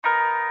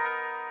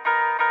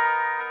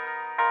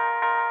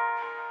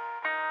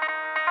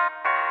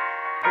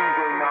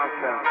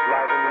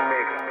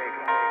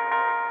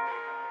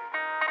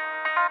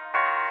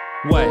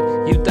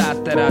What, you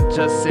thought that I'd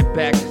just sit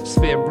back,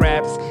 spit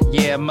raps?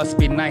 Yeah, it must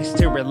be nice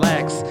to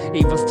relax.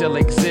 Evil still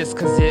exists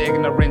cause your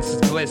ignorance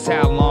is bliss.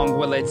 How long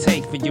will it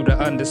take for you to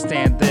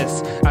understand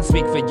this? I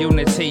speak for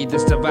unity,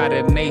 this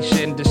divided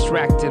nation,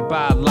 distracted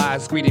by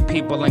lies, greedy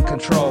people in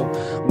control.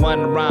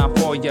 One rhyme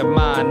for your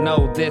mind,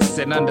 know this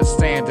and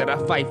understand that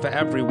I fight for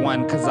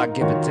everyone cause I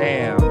give a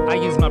damn. I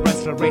use my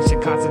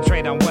respiration,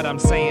 concentrate on what I'm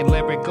saying.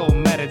 Lyrical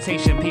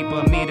meditation,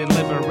 people needed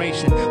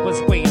liberation.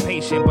 Was waiting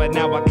patient, but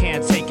now I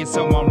can't take it,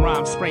 so I'm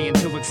rhyme spraying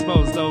to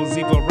expose those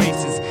evil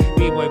races.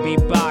 B-boy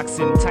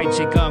beatboxing, tai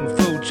chi kung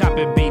fu,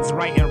 chopping beats,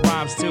 writing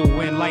rhymes to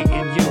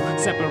enlighten you.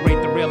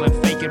 Separate the real and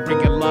fake and bring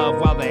it love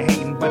while they're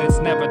hating, but it's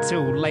never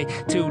too late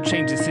to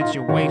change the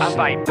situation. I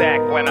fight back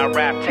when I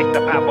rap, take the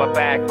power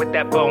back with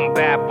that boom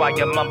bap while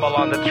you mumble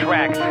on the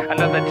track.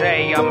 Another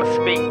day I'ma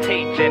speak,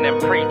 teaching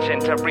and preaching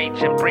to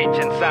reach and breach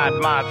inside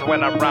minds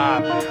when I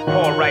rhyme.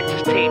 Poor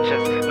righteous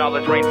teachers,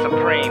 knowledge reigns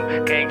supreme.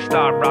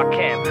 Gangstar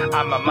rockin',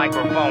 I'm a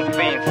microphone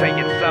fiend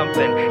saying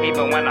something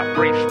even when I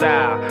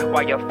freestyle.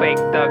 While your fake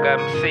thug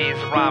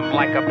MCs rhyme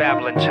like a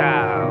babbling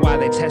child. While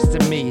they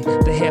testing me,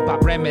 the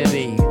hip-hop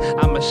remedy,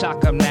 I'ma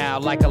shock them now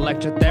like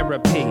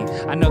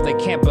electrotherapy. I know they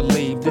can't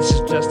believe this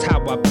is just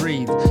how I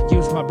breathe.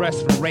 Use my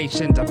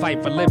respiration to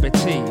fight for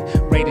liberty.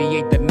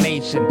 Radiate the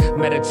nation,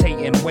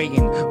 meditating,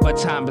 waiting. But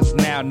time is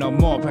now, no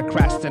more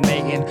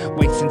procrastinating.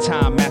 Wasting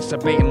time,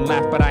 masturbating,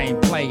 laugh, but I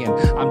ain't playing.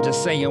 I'm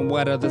just saying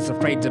what others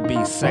afraid to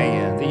be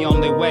saying. The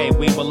only way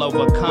we will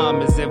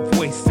overcome is if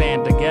we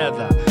stand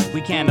together.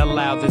 We can't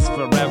allow this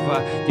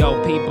forever.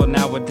 Yo, people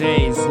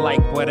nowadays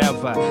like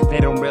whatever. They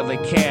don't really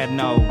care,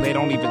 no, they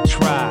don't even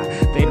try.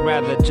 They'd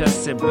rather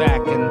just sit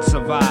back and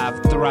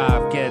survive,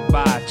 thrive, get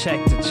by,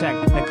 check to check,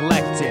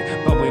 neglect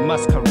it. But we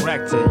must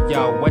correct it,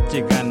 yo, what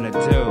you gonna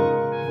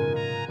do?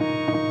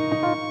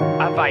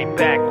 I fight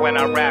back when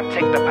I rap,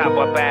 take the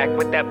power back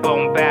with that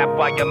boom bap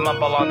while you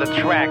mumble on the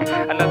track.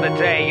 Another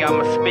day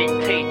I'ma speak,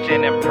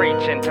 teaching and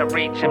preaching to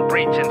reach and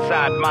breach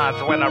inside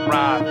minds when I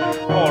rhyme.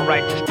 Poor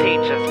righteous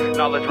teachers,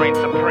 knowledge reigns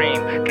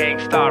supreme.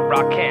 Gangstar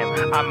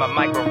rockin', I'm a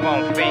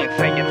microphone fiend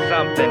saying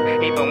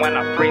something even when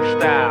I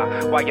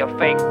freestyle. While your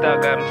fake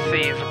thug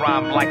MCs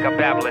rhyme like a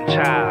babbling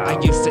child.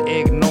 I used to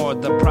ignore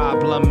the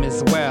problem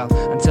as well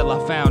until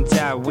I found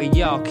out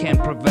we all can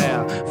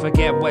prevail.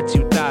 Forget what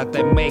you thought,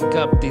 they make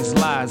up these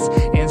lies.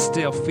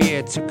 Instill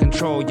fear to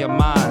control your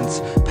minds.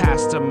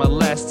 Pastor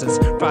molesters,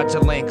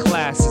 fraudulent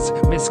classes,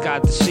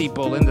 misguide the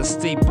sheeple in the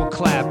steeple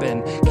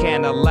clapping.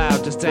 Can't allow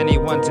just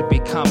anyone to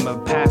become a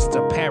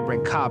pastor,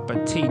 parent, cop,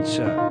 or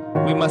teacher.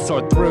 We must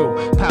sort through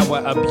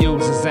power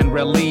abusers and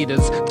real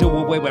leaders. Do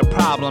away with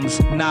problems,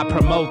 not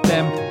promote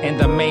them. In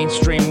the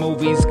mainstream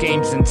movies,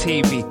 games, and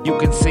TV, you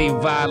can see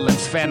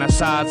violence,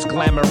 fantasized,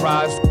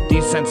 glamorized,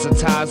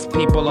 desensitized.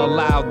 People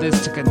allow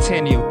this to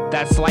continue.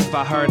 That's life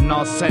I heard,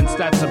 no sense,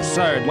 that's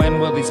absurd. When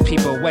will these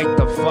people wake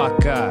the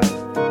fuck up?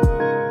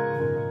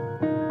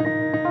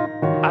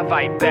 I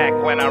fight back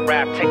when I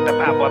rap, take the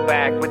power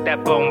back with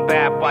that boom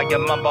bap while you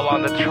mumble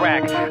on the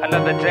track.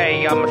 Another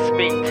day I'ma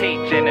speak,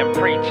 teaching and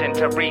preaching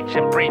to reach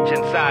and breach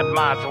inside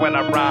minds when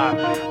I rhyme.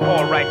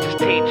 Poor righteous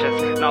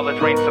teachers,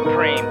 knowledge reigns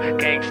supreme.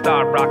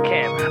 Gangstar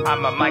rockin',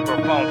 I'm a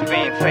microphone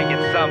fiend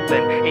saying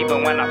something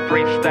even when I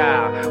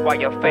freestyle. While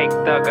your fake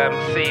thug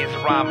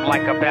MCs rhyme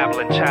like a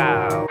babbling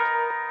child.